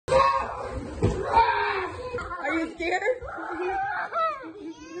scared?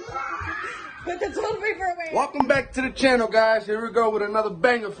 Put the toilet paper away. Welcome back to the channel, guys. Here we go with another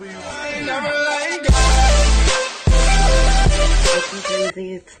banger for you. Looking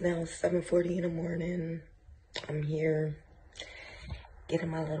crazy. It's now 7:40 in the morning. I'm here getting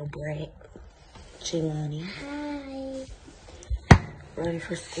my little brat, Jelani. Hi. Ready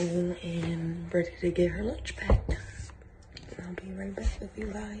for school and ready to get her lunch packed. I'll be right back with you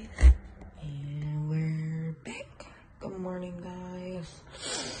guys. And we're back. Good morning, guys.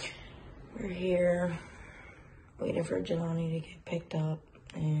 We're here waiting for Jelani to get picked up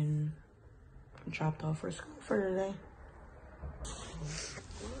and dropped off for school for today.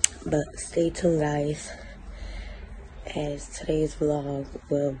 But stay tuned, guys, as today's vlog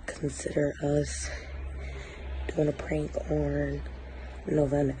will consider us doing a prank on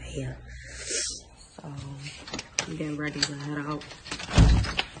Nena. So I'm getting ready to head out.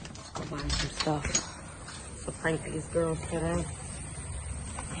 Let's go buy some stuff to prank these girls today.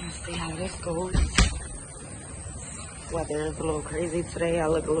 And see how this goes. Weather is a little crazy today. I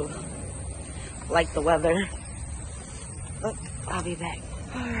look a little like the weather. But I'll be back.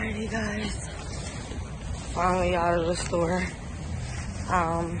 Alrighty, guys. Finally out of the store.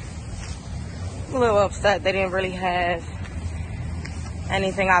 I'm a little upset they didn't really have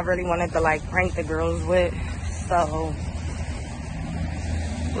anything I really wanted to like prank the girls with. So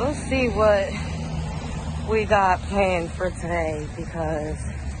we'll see what we got planned for today, because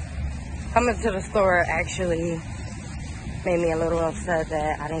coming to the store actually made me a little upset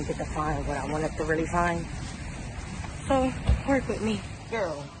that I didn't get to find what I wanted to really find. So work with me.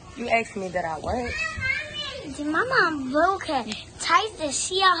 Girl, you asked me that I what? My mom broke her. Typed the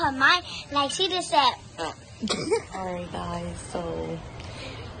she out her mind like she just said. Alright, guys, so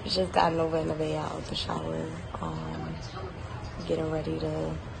we just got Nena out of the shower. Getting ready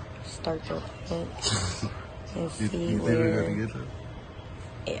to start the event and see you where. Think we get that?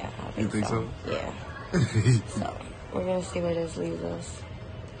 Yeah, I think, You think so? Yeah. So we're gonna see where this leaves us.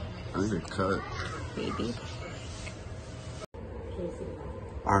 I need a cut. Maybe.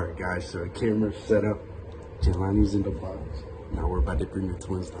 Alright, guys, so the camera's set up. Jelani's in the box. Now we're about to bring the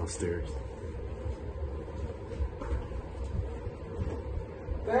twins downstairs.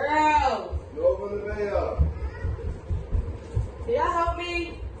 Girls! Nena. Can y'all help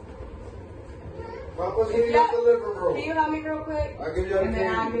me? Papa's in the living room. Can you help me real quick? I'll give y'all the And then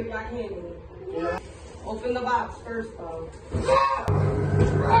I'll candy. give y'all candy. Yeah. Open the box first, though. Who's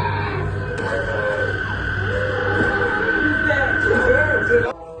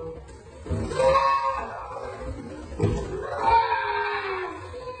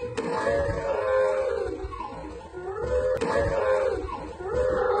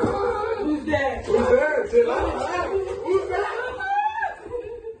that? Who's there? Jelani? Who's there?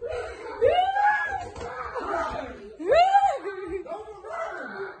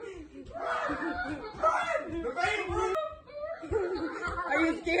 Are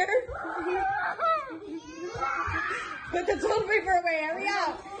you scared? Put the toilet paper away. Hurry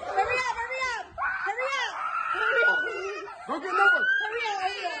up. Hurry up. Hurry up. Hurry up. Hurry up. Go get Nena. Hurry up.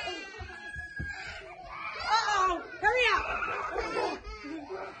 Hurry up. Uh-oh. Hurry up.